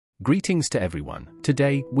Greetings to everyone.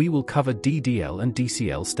 Today, we will cover DDL and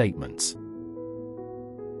DCL statements.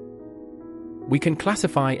 We can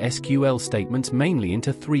classify SQL statements mainly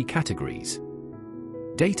into three categories: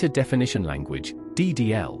 Data Definition Language,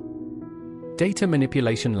 DDL; Data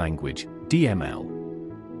Manipulation Language,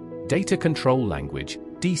 DML; Data Control Language,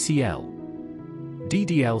 DCL.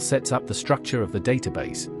 DDL sets up the structure of the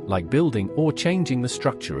database, like building or changing the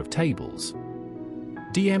structure of tables.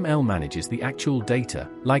 DML manages the actual data,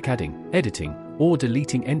 like adding, editing, or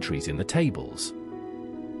deleting entries in the tables.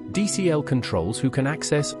 DCL controls who can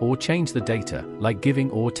access or change the data, like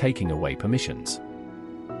giving or taking away permissions.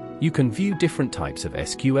 You can view different types of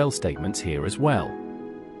SQL statements here as well.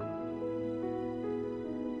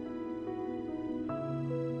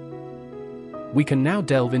 We can now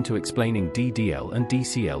delve into explaining DDL and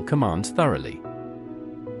DCL commands thoroughly.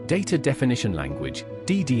 Data Definition Language,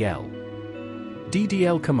 DDL.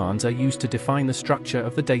 DDL commands are used to define the structure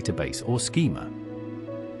of the database or schema.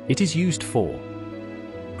 It is used for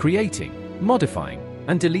creating, modifying,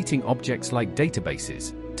 and deleting objects like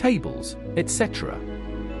databases, tables, etc.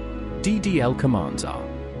 DDL commands are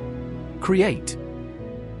create,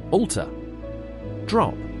 alter,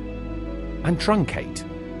 drop, and truncate.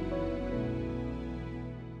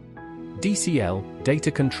 DCL,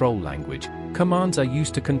 Data Control Language, commands are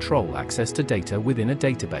used to control access to data within a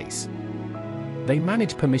database. They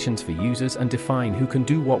manage permissions for users and define who can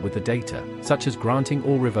do what with the data, such as granting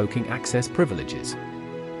or revoking access privileges.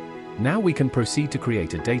 Now we can proceed to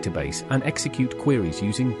create a database and execute queries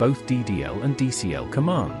using both DDL and DCL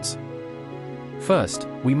commands. First,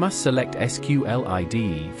 we must select SQL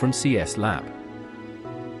IDE from CS Lab.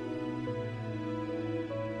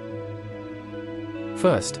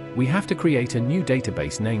 First, we have to create a new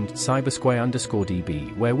database named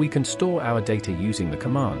cybersquare_db where we can store our data using the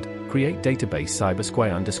command create database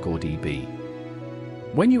cybersquare_db.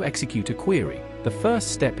 When you execute a query, the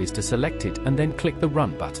first step is to select it and then click the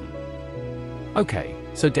Run button. Okay,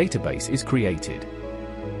 so database is created.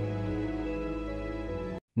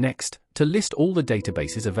 Next, to list all the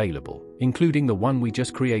databases available, including the one we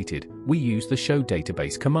just created, we use the show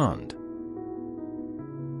database command.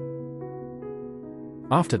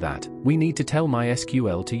 After that, we need to tell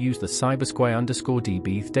MySQL to use the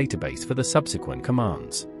cybersquare_db database for the subsequent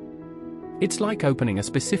commands. It's like opening a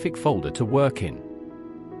specific folder to work in.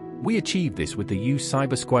 We achieve this with the use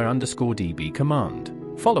cybersquare_db command.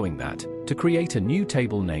 Following that, to create a new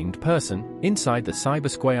table named person inside the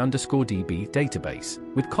cybersquare_db database,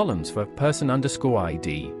 with columns for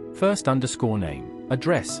person_ID, first_name,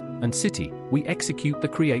 address, and city, we execute the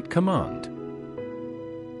create command.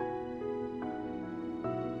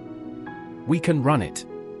 We can run it.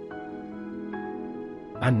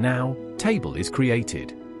 And now, table is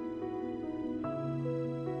created.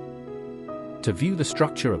 To view the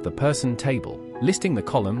structure of the person table, listing the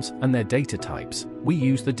columns and their data types, we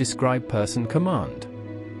use the describe person command.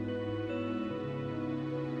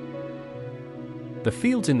 The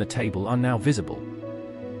fields in the table are now visible.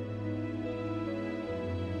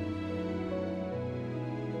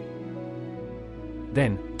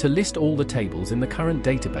 Then, to list all the tables in the current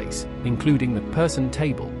database, including the person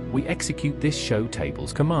table, we execute this show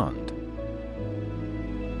tables command.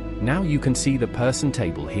 Now you can see the person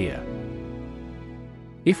table here.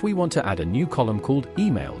 If we want to add a new column called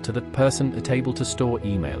email to the person table to store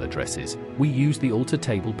email addresses, we use the alter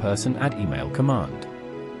table person add email command.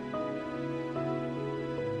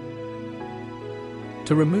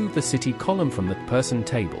 To remove the city column from the person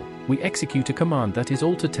table, we execute a command that is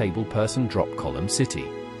alter table person drop column city.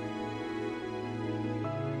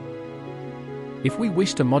 If we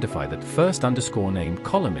wish to modify that first_name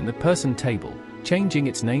column in the person table, changing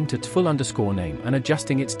its name to full_name and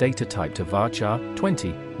adjusting its data type to varchar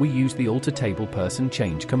 20, we use the alter table person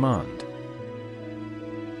change command.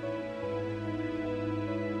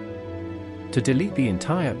 To delete the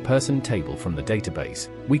entire person table from the database,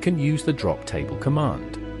 we can use the drop table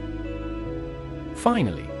command.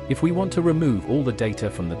 Finally, if we want to remove all the data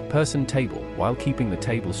from the person table while keeping the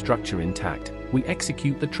table structure intact, we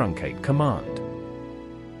execute the truncate command.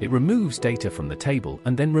 It removes data from the table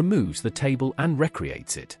and then removes the table and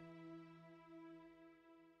recreates it.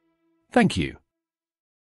 Thank you.